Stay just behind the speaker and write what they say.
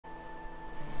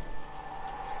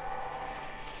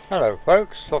Hello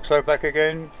folks, Foxglow back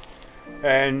again,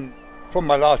 and from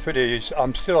my last videos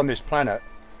I'm still on this planet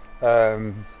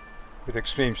with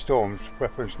extreme storms,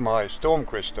 reference my storm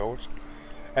crystals,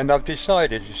 and I've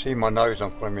decided, you see my nose,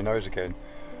 I'm pulling my nose again,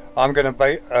 I'm going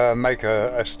to make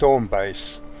a storm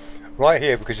base right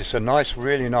here because it's a nice,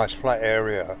 really nice flat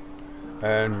area,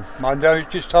 and my nose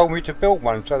just told me to build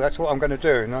one, so that's what I'm going to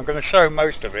do, and I'm going to show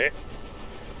most of it.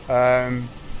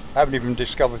 I haven't even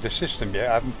discovered the system yet.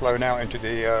 I haven't flown out into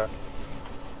the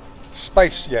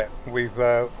space yet. We've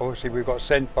obviously we've got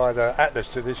sent by the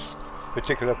Atlas to this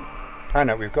particular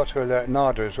planet. We've got to alert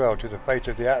NADA as well to the fate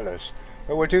of the Atlas,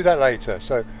 but we'll do that later.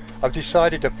 So I've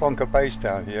decided to plonk a base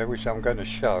down here, which I'm going to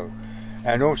show,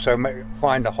 and also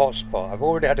find a hotspot. I've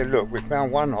already had a look. We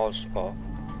found one hotspot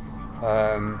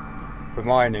for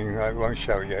mining. I won't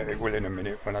show yet. It will in a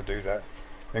minute when I do that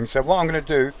thing. So what I'm going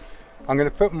to do, I'm going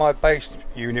to put my base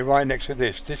unit right next to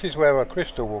this. This is where a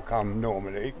crystal will come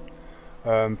normally.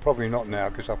 Probably not now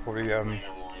because I'll probably oh,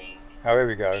 here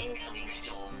we go.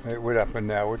 It would happen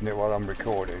now, wouldn't it, while I'm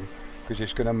recording, because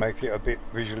it's going to make it a bit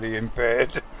visually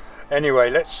impaired. Anyway,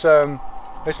 let's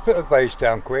put a base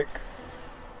down quick.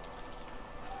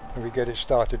 Can we get it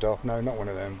started off? No, not one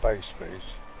of them. Base,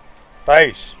 please.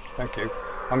 Base. Thank you.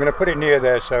 I'm going to put it near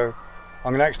there, so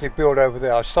I'm going to actually build over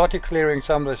there. I started clearing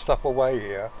some of the stuff away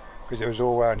here because it was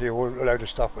all around here. A load of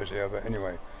stuff was here, but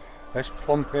anyway, let's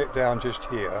plump it down just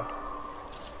here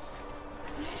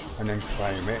and then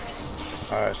claim it.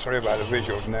 Sorry about the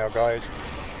visuals now, guys,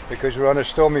 because we're on a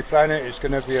stormy planet. It's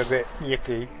going to be a bit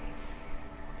yicky.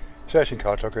 Searching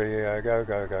cartography. Yeah,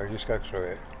 go, just go through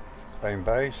it. Claim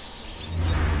base.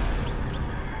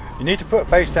 You need to put a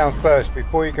base down first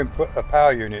before you can put a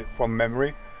power unit from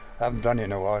memory. I haven't done it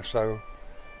in a while, so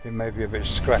it may be a bit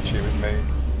scratchy with me.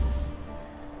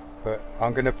 But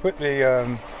I'm going to put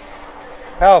the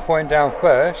power point down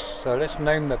first, so let's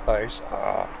name the base.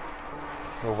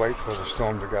 We'll wait for the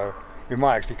storm to go. We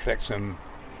might actually collect some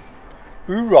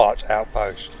Urat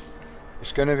outpost.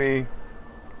 It's going to be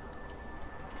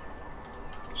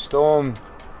Storm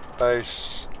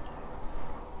Base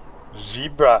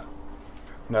Zebra.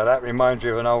 Now that reminds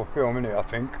me of an old film, innit, I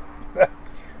think.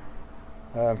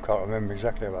 I can't remember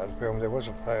exactly about the film. There was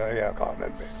a play, yeah, I can't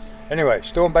remember. Anyway,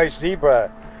 Storm Base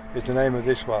Zebra is the name of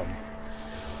this one.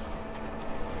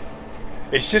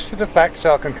 It's just for the fact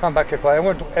so I can come back if I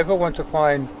ever want to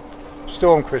find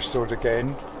storm crystals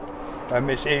again.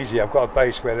 It's easy. I've got a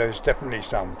base where there's definitely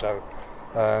some. So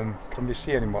can you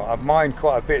see anymore? I've mined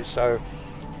quite a bit, so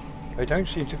they don't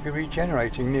seem to be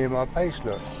regenerating near my base.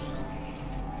 Look,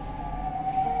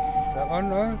 that one,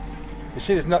 no. You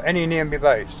see, there's not any near my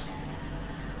base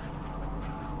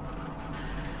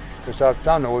because I've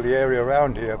done all the area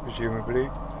around here, presumably,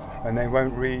 and they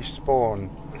won't respawn.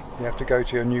 You have to go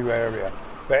to a new area.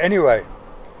 But anyway,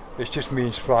 this just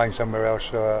means flying somewhere else,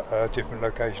 a different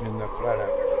location in the planet.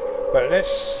 But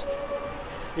let's,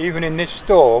 even in this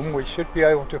storm, we should be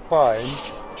able to find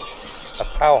a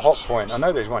power hot point. I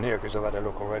know there's one here because I've had a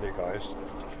look already, guys.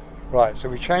 Right, so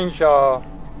we changed our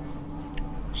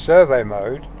survey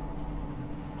mode.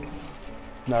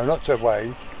 No, not to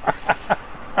wave.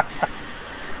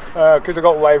 Because I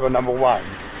got wave on number 1.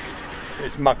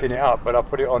 It's mucking it up, but I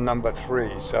put it on number 3,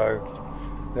 so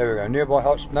there we go. Nearby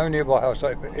hotspot, no nearby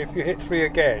hotspot. If you hit 3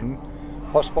 again,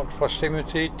 hotspot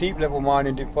proximity, deep level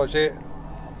mining deposit.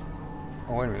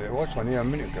 Oh wait a minute, there was one here a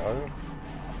minute ago.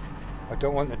 I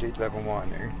don't want the deep level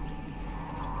mining.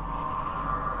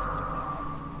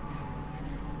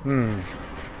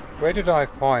 Where did I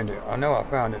find it? I know I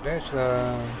found it. Let's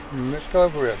go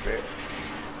over it a bit.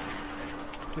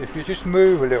 If you just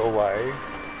move a little way.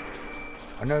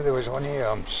 I know there was one here,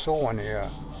 I saw one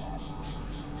here.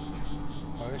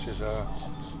 Oh, this is a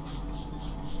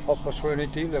hot possibility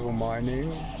deep level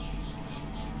mining.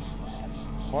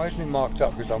 Why isn't it marked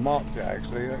up? Because I marked it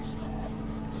actually.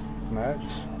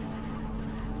 That's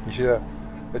you see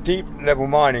the deep level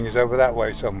mining is over that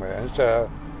way somewhere. It's a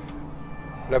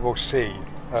level C.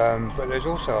 But there's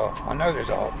also, I know there's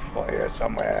a hot spot here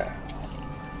somewhere.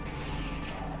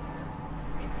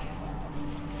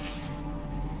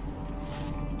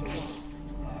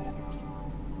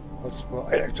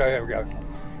 So there we go.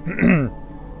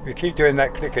 You keep doing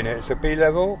that, clicking it. It's a B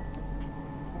level.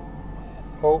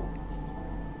 Oh,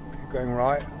 keep going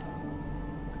right.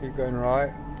 Keep going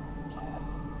right.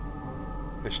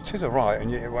 It's to the right,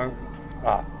 and yet it won't.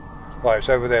 Right, it's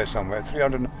over there somewhere.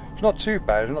 300. It's not too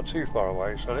bad. It's not too far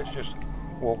away. So let's just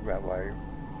walk that way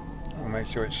and make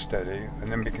sure it's steady,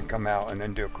 and then we can come out and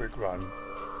then do a quick run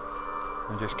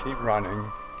and just keep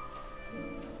running.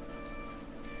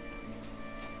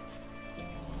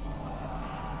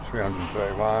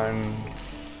 331.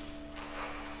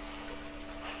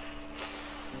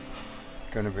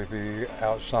 going to be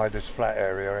outside this flat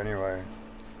area anyway.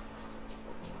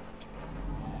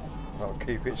 I'll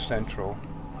keep it central.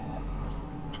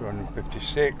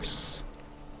 256.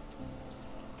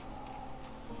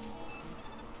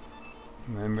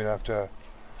 And then we'll have to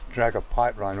drag a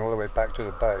pipeline all the way back to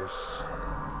the base.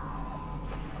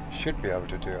 Should be able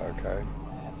to do it okay.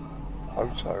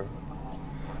 Hope so.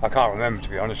 I can't remember, to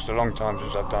be honest. It's a long time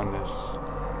since I've done this.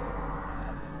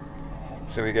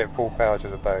 So we get full power to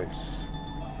the base.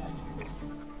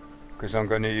 Because I'm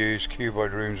going to use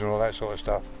cuboid rooms and all that sort of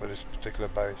stuff for this particular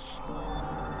base.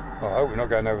 Well, I hope we're not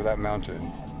going over that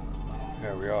mountain.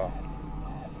 Yeah, we are.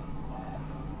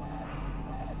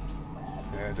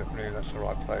 Yeah, definitely that's the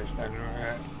right place.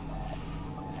 Yeah.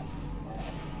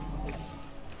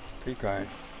 Keep going.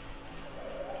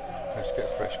 Let's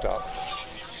get freshed up.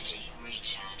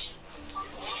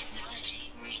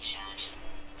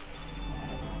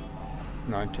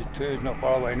 92 is not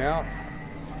far away now.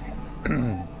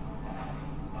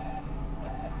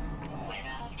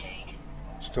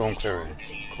 Storm clearing.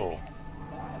 Cool.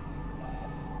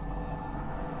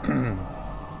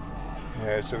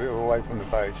 Yeah, it's a bit away from the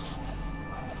base.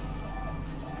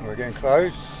 We're getting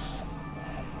close.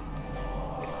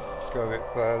 Let's go a bit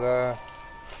further.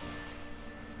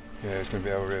 Yeah, it's going to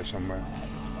be over here somewhere.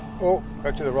 Oh,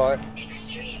 go to the right.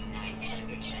 Extreme night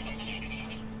temperature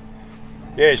detected.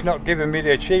 Yeah, it's not giving me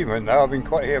the achievement though. I've been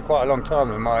here quite a long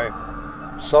time and my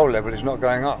soul level is not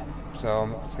going up. So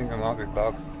I think I might be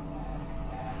bugged.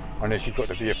 Unless you've got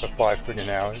to be here for 5 friggin'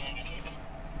 hours.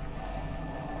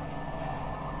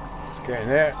 It's getting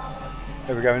there.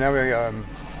 There we go. Now we're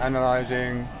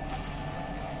analysing.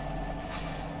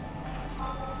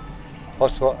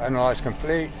 Hotspot analysed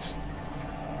complete.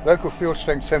 Local field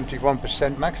strength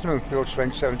 71%, maximum field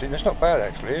strength 17. That's not bad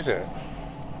actually, is it?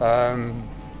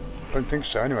 Don't think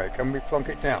so anyway. Can we plonk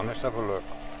it down? Let's have a look.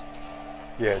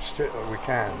 Yeah, still we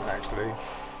can actually.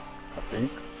 I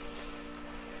think.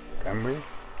 Can we?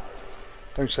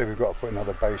 Don't say we've got to put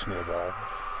another base nearby.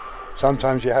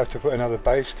 Sometimes you have to put another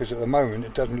base because at the moment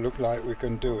it doesn't look like we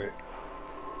can do it.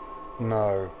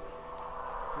 No.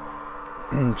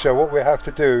 So what we have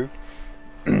to do,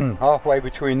 halfway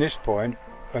between this point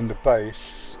and the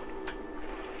base,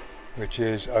 which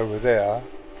is over there,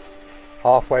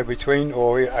 halfway between,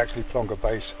 or we actually plonk a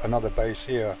base, another base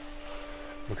here,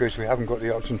 because we haven't got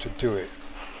the option to do it.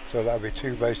 So that'll be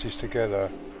 2 bases together.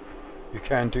 You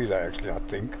can do that actually, I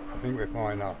think. I think we're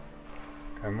fine enough.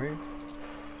 Can we?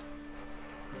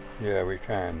 Yeah, we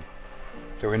can.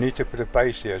 So we need to put a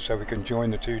base here so we can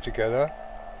join the 2 together.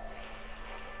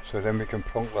 So then we can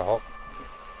plonk the hot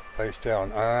base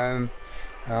down.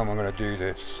 How am I going to do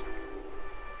this?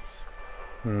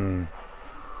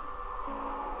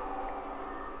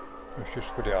 Let's just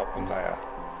put it up on there.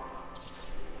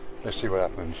 Let's see what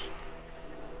happens.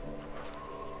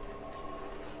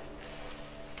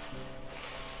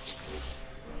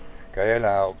 Okay,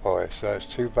 allow boy. So it's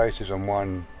 2 bases on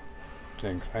 1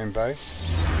 thing. Claim base.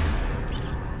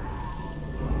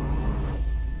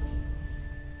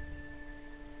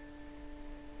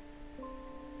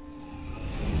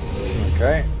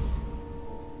 Okay.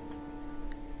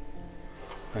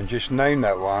 And just name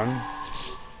that one.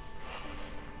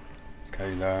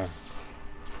 Kayla.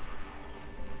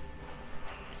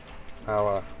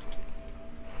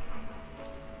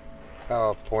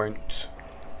 PowerPoint.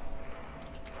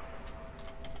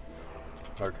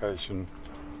 Location.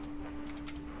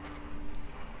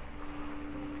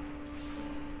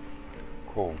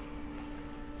 Cool.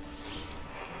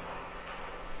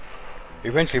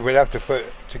 Eventually we'll have to put,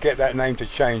 to get that name to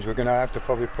change, we're going to have to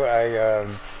probably put a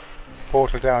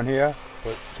portal down here,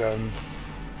 but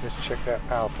let's check that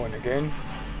PowerPoint again.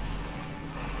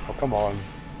 Oh, come on.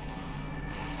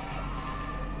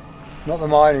 Not the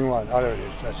mining one. Oh, there it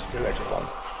is. That's the electric one.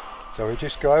 So we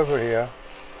just go over here,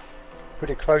 put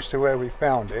it close to where we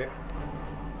found it.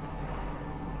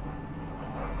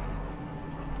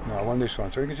 No, I want this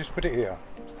one. So we can just put it here.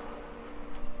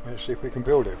 Let's see if we can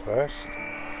build it first.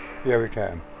 Yeah, we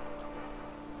can.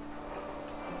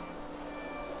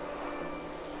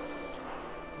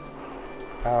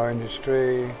 Power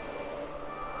industry.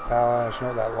 Power, it's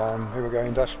not that one. Here we go,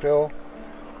 industrial.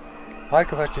 High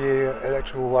capacity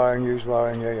electrical wiring, used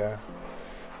wiring, yeah.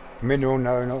 Mineral,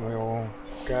 no, not mineral.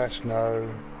 Gas, no.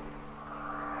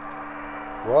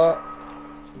 What?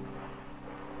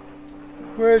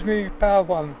 Where's me power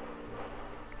one?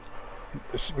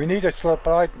 We need a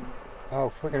supply.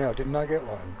 Oh, freaking hell, didn't I get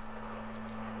one?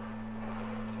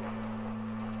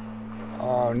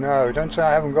 Oh no, don't say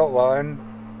I haven't got one.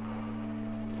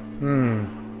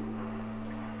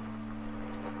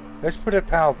 Let's put a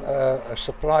power, a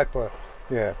supply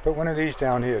Yeah, put one of these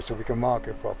down here so we can mark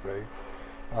it properly.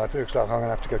 It looks like I'm going to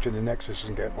have to go to the Nexus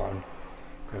and get one,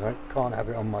 because I can't have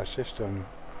it on my system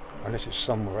unless it's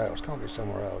somewhere else. Can't be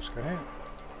somewhere else, can it?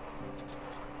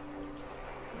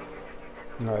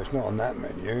 No, it's not on that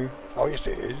menu. Oh yes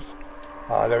it is.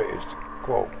 Ah, there it is.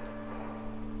 Cool.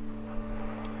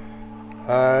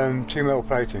 2 metal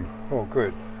plating. Oh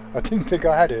good. I didn't think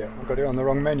I had it. I got it on the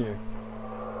wrong menu.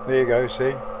 There you go,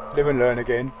 see? Live and learn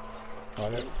again.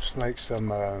 Right, let's make some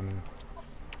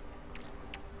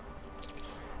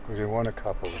because we want a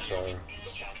couple, so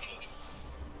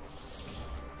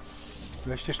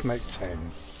let's just make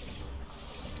 10.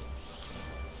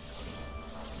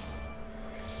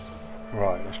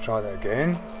 Right, let's try that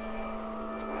again.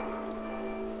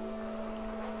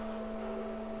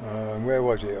 Where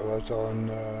was it? It was on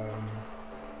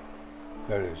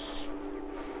there it is.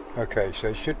 Okay, so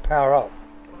it should power up.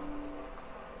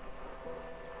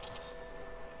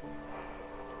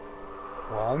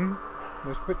 One.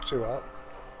 Let's put 2 up.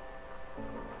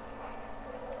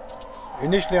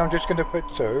 Initially I'm just going to put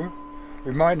 2.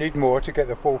 We might need more to get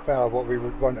the full power of what we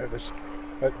would want at the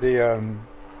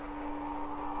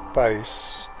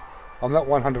base. I'm not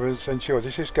 100% sure.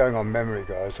 This is going on memory,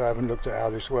 guys. I haven't looked at how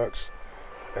this works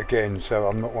again, so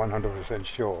I'm not 100%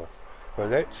 sure. But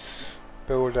let's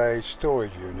build a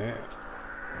storage unit.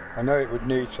 I know it would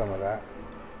need some of that,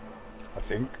 I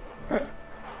think.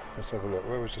 Let's have a look.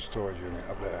 Where was the storage unit?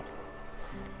 Up there.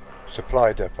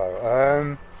 Supply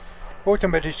depot.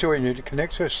 Automated storage unit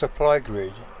connects to a supply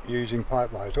grid using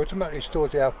pipelines. Automatically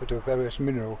stores the output of various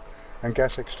mineral and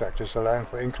gas extractors, allowing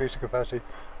for increased capacity.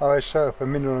 Oh, so for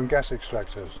mineral and gas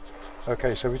extractors.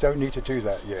 Okay, so we don't need to do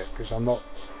that yet, because I'm not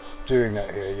doing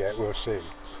that here yet. We'll see.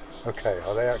 Okay,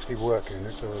 are they actually working?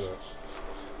 Let's have a look.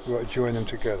 We've got to join them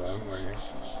together, haven't we?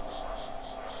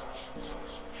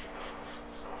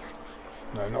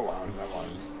 No, not one, that one.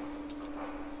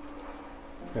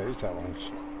 Yeah, it's that one.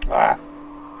 Ah!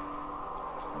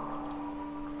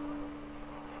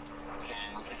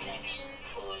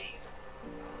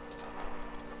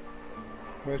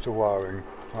 Where's the wiring?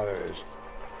 Oh, there it is.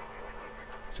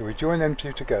 So we join them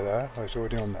 2 together. Oh, it's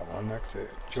already on that one, that's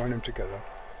it. Join them together.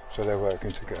 So they're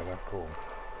working together, cool.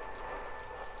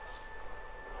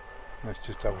 Let's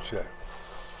just double check.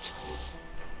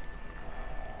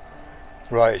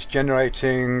 Right, it's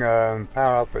generating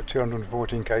power up at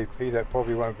 214 kp. That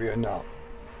probably won't be enough.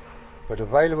 But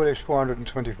available is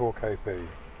 424 kp.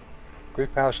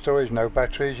 Grid power storage, no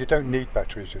batteries. You don't need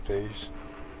batteries with these.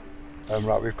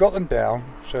 Right, we've got them down,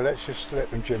 so let's just let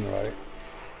them generate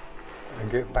and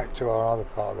get back to our other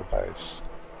part of the base.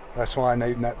 That's why I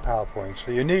need that power point.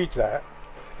 So you need that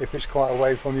if it's quite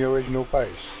away from your original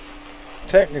base.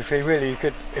 Technically, really, you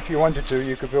could, if you wanted to,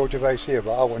 you could build your base here,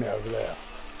 but I want it over there.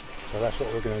 So that's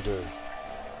what we're going to do.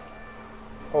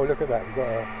 Oh, look at that. We've got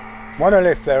a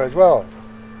monolith there as well,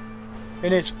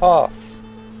 in its path.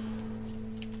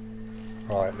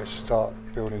 Right, let's start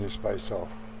building this base off.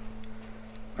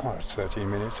 Oh, it's 13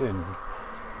 minutes in.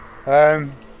 Yeah,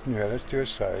 let's do a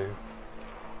save.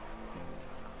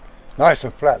 Nice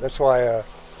and flat. That's why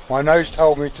my nose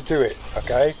told me to do it.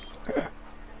 Okay.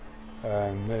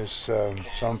 There's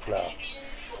sunflower.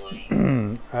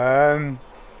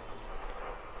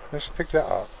 Let's pick that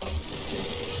up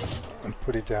and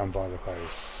put it down by the base.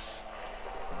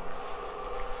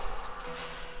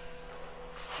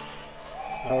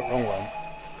 Oh, wrong one.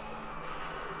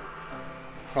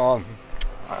 Come on.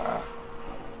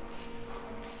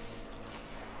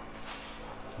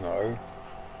 No.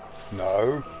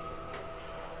 No.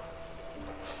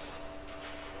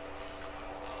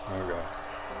 There we go.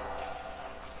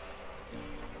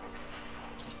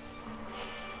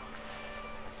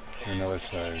 Another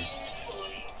save.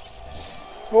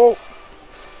 Oh!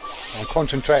 I'm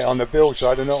concentrating on the build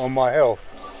side and not on my health.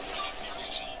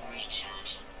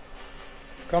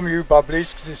 Come you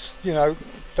bubblies, because you know,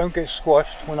 don't get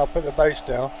squashed when I put the base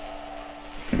down.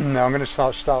 Now I'm going to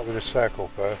start with a circle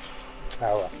first.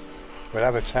 Tower. We'll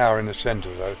have a tower in the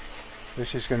centre though.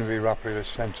 This is going to be roughly the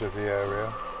centre of the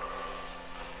area.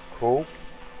 Cool.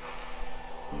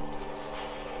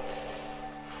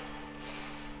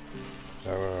 So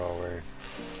where are we?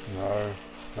 No,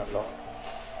 that lot.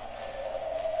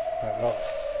 That lot.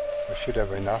 We should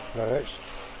have enough. No, let's...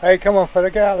 Hey, come on fella,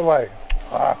 get out of the way.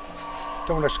 Ah,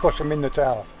 don't want to squash them in the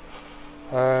tower.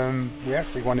 We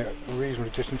actually want it a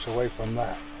reasonable distance away from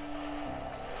that.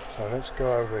 So let's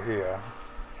go over here.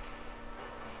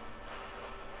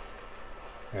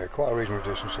 Yeah, quite a reasonable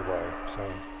distance away. So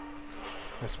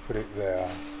let's put it there.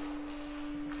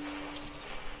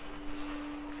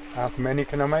 How many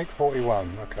can I make?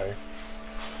 41, okay.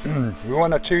 We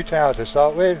want a 2 tower to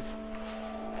start with.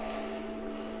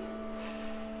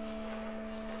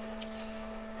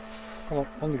 Come on,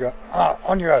 on you go. Ah,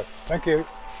 on you go. Thank you.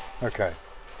 Okay.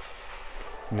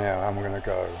 Now I'm going to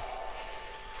go.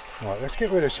 Right, let's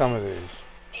get rid of some of these.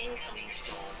 Incoming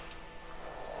storm.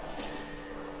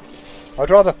 I'd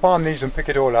rather farm these and pick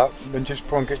it all up than just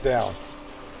plonk it down.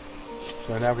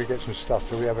 So now we get some stuff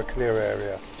so we have a clear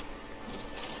area.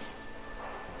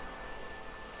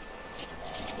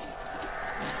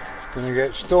 It's going to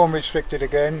get storm restricted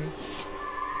again.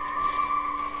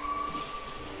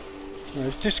 And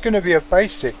it's just going to be a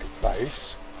basic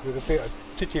base with a bit of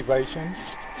titubation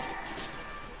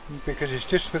because it's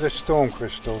just for the storm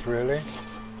crystals really.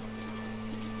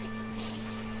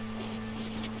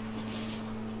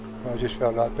 I just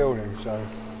felt like building, so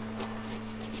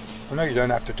I know you don't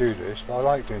have to do this, but I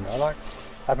like doing it. I like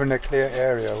having a clear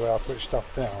area where I put stuff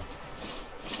down,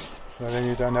 so then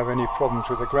you don't have any problems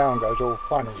with the ground goes all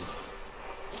funny.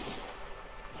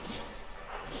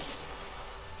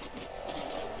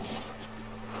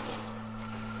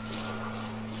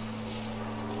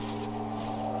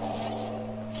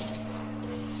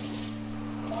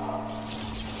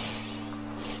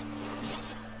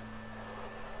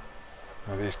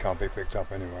 Well, these can't be picked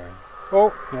up anyway.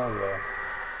 Oh, no, there.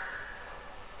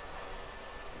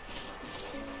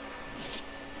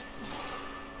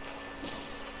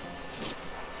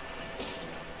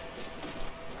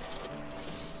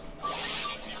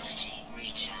 Technology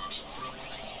recharge.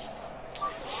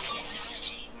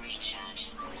 Technology recharge.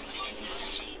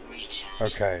 Technology recharge.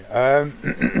 Okay,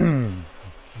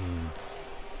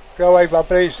 go away,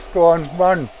 bubblies. Go on,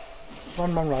 run.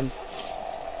 Run, run, run.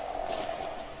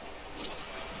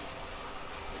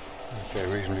 Okay,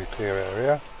 reasonably clear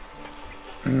area.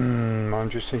 I'm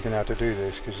just thinking how to do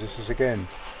this because this is again,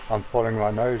 I'm following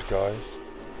my nose, guys.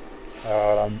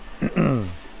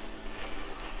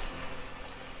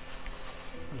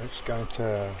 Let's go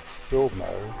to build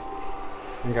mode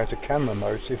and go to camera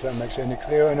mode, see if that makes it any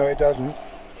clearer. No, it doesn't.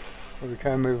 But we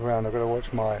can move around. I've got to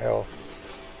watch my health.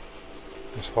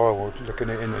 It's horrible looking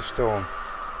at it in the storm.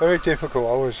 Very difficult,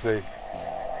 obviously,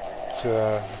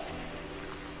 to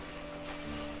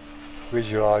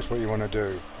visualise what you want to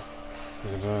do. I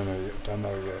don't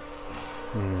know yet.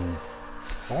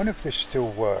 I wonder if this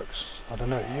still works. I don't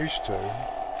know, it used to.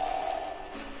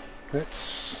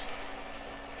 Let's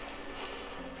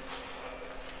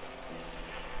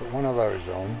put one of those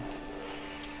on.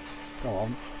 Come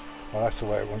on. Well, that's the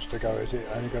way it wants to go, is it? It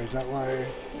only goes that way.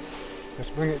 Let's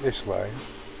bring it this way.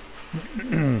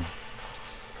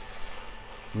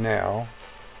 Now,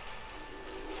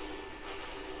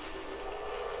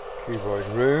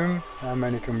 cuboid room, how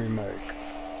many can we make?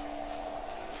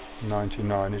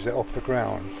 99, is it off the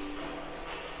ground?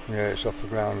 Yeah, it's off the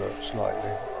ground, look,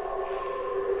 slightly.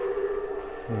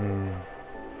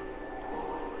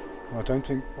 I don't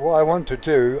think, what I want to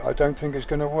do, I don't think it's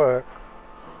going to work.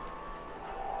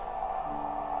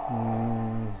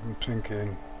 I'm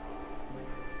thinking.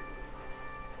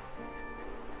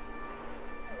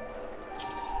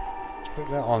 Put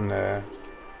that on there.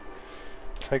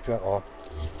 Take that off.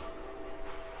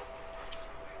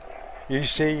 You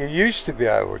see, you used to be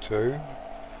able to,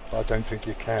 but I don't think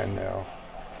you can now.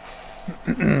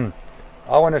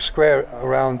 I want to square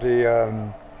around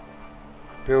the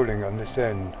building on this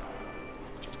end.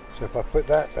 So if I put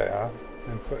that there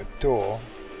and put a door.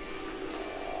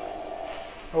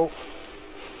 Oh.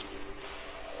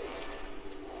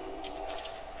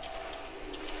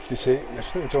 You see, let's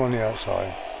put a door on the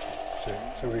outside.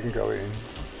 So we can go in.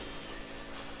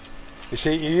 You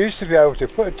see, you used to be able to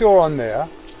put a door on there,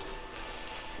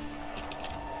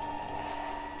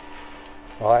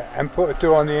 right, and put a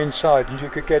door on the inside and you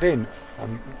could get in.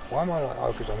 Why am I like,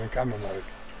 oh, because I'm in camera mode.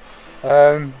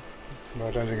 Well,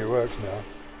 I don't think it works now.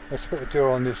 Let's put a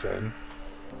door on this end.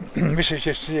 This is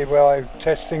just to see where I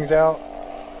test things out.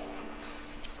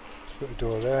 Let's put a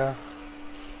door there.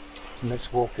 And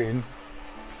let's walk in.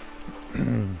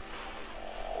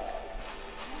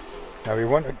 Now we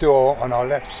want a door on our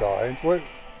left side. What?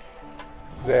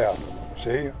 There.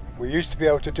 See? We used to be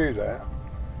able to do that.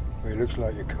 But it looks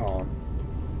like you can't.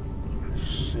 Let's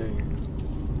see.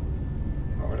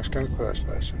 Oh, well, let's go first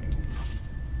person.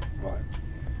 Right.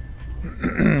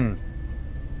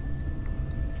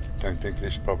 Don't think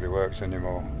this probably works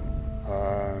anymore.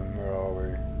 Where are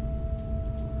we?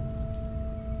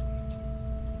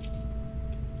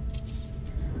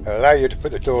 It'll allow you to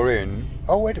put the door in.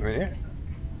 Oh, wait a minute.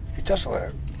 It does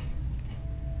work.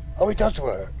 Oh, it does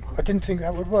work. I didn't think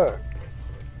that would work.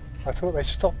 I thought they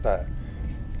stopped that.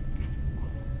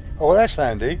 Oh, well, that's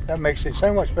handy. That makes it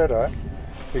so much better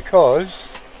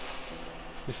because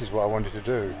this is what I wanted to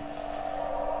do.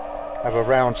 Have a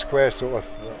round square sort of,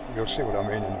 you'll see what I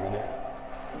mean in a minute.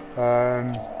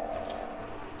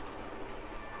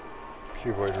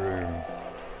 cuboid room.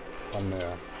 One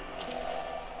there.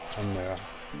 One there.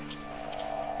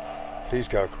 Please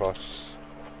go across.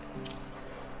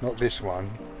 Not this one,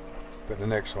 but the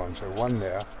next one. So one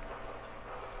there.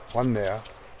 One there.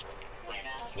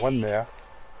 One there.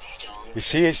 You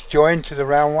see it's joined to the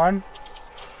round one?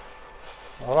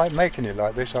 I like making it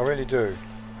like this, I really do.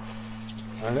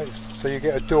 And so you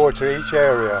get a door to each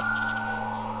area.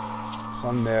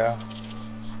 One there.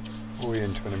 We'll be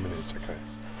in 20 minutes, okay.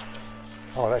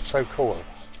 Oh, that's so cool.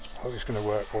 I hope it's going to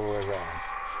work all the way around.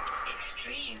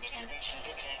 Extreme temperature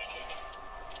detected.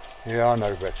 Yeah, I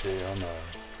know, Betty, I know.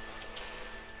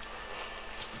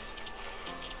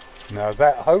 Now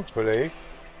that, hopefully,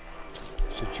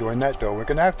 should join that door. We're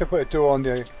going to have to put a door on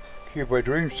the cuboid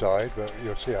room side, but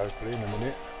you'll see hopefully in a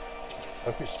minute.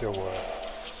 Hope it still works.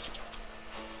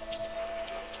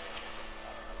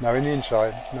 No, in the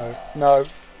inside. No, no.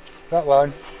 That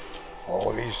one.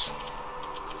 Oh, these.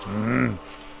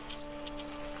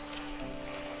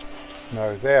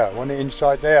 No, there. One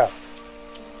inside there.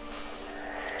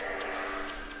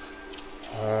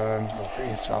 Not the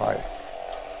inside.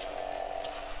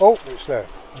 Oh, it's there.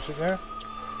 Is it there?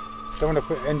 Don't want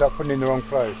to end up putting it in the wrong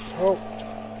place. Oh.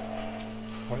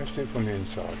 Well, let's do it from the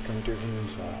inside. Can we do it from the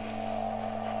inside?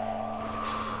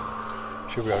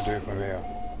 Should we do it from here?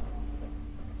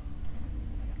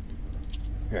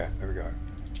 Yeah, there we go.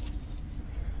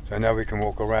 So now we can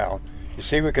walk around. You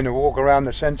see we're going to walk around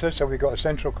the centre, so we've got a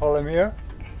central column here.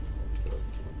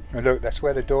 And look, that's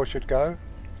where the door should go.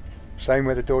 Same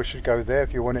where the door should go there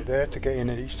if you want it there to get in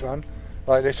at each one.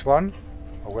 Like this one.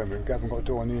 Oh wait a minute, we haven't got a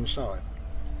door on the inside.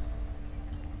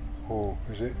 Oh,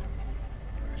 is it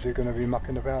going to be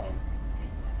mucking about?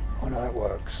 Oh no, that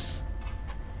works.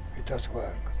 It does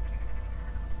work.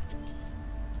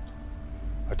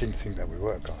 I didn't think that would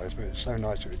work, guys, but it's so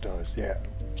nice if it does. Yeah.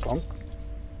 Clonk.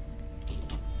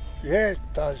 Yeah, it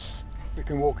does. We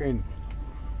can walk in.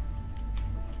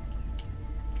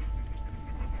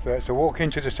 So it's a walk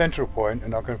into the central point,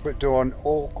 and I can put door on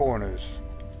all corners.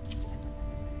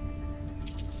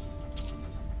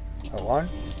 That one.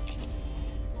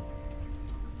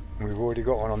 And we've already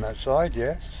got one on that side,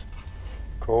 yes.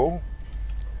 Cool.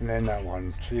 And then that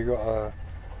one. So you've got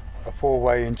a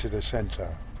four-way into the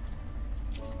centre.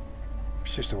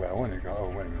 It's just the way I want it to go. Oh,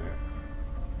 wait a minute.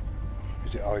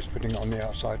 Is it? Oh, it's putting it on the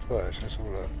outside first. Let's have a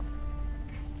look.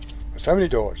 There's so many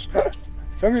doors.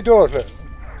 So many doors, look.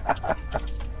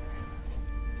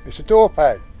 It's a door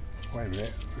pad. Wait a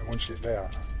minute. It wants it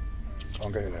there.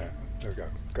 Can't get it there. There we go.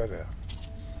 Go there.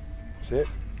 That's it.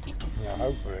 Now,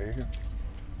 hopefully.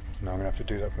 No, I'm going to have to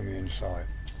do that from the inside.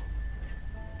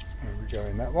 There we go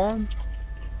in that one.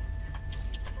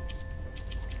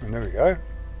 And there we go.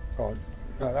 Oh,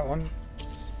 no, that one.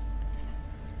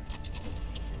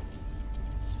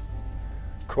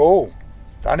 Cool.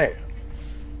 Done it.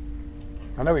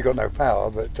 I know we got no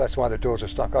power, but that's why the doors are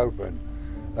stuck open.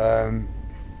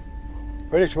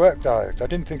 But it's worked out. I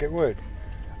didn't think it would.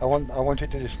 I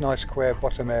wanted this nice square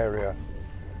bottom area.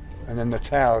 And then the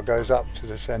tower goes up to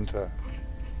the centre.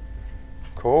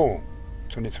 Cool.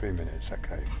 23 minutes,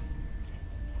 okay.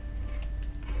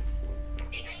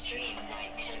 Extreme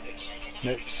night temperature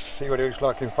detected. Let's see what it looks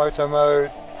like in photo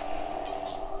mode.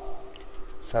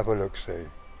 Let's have a look, see.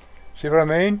 See what I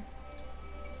mean?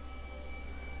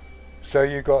 So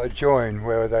you've got a join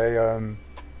where they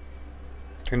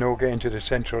can all get into the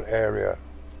central area,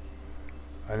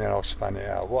 and then I'll span it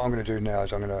out. What I'm going to do now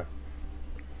is I'm going to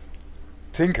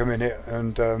think a minute,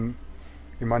 and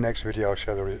in my next video I'll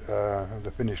show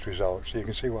the finished result, so you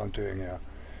can see what I'm doing here.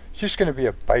 It's just going to be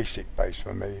a basic base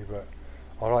for me, but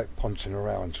I like pouncing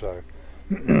around, so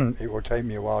it will take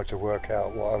me a while to work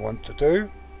out what I want to do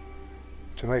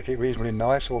to make it reasonably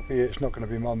nice, albeit it's not going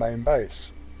to be my main base.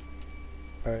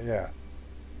 But yeah,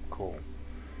 cool.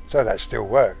 So that still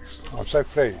works. I'm so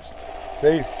pleased.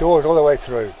 See, doors all the way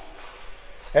through.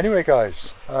 Anyway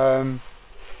guys,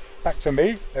 back to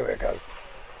me. There we go.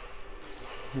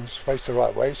 Let's face the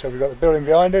right way. So we've got the building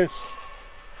behind us.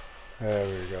 There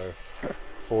we go.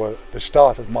 Or the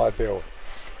start of my build.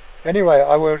 Anyway,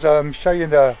 I will show you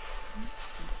the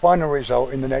final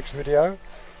result in the next video.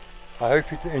 I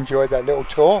hope you enjoyed that little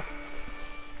tour.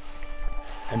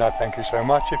 And I thank you so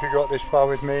much if you got this far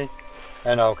with me.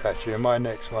 And I'll catch you in my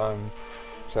next one.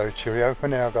 So cheerio for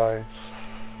now, guys.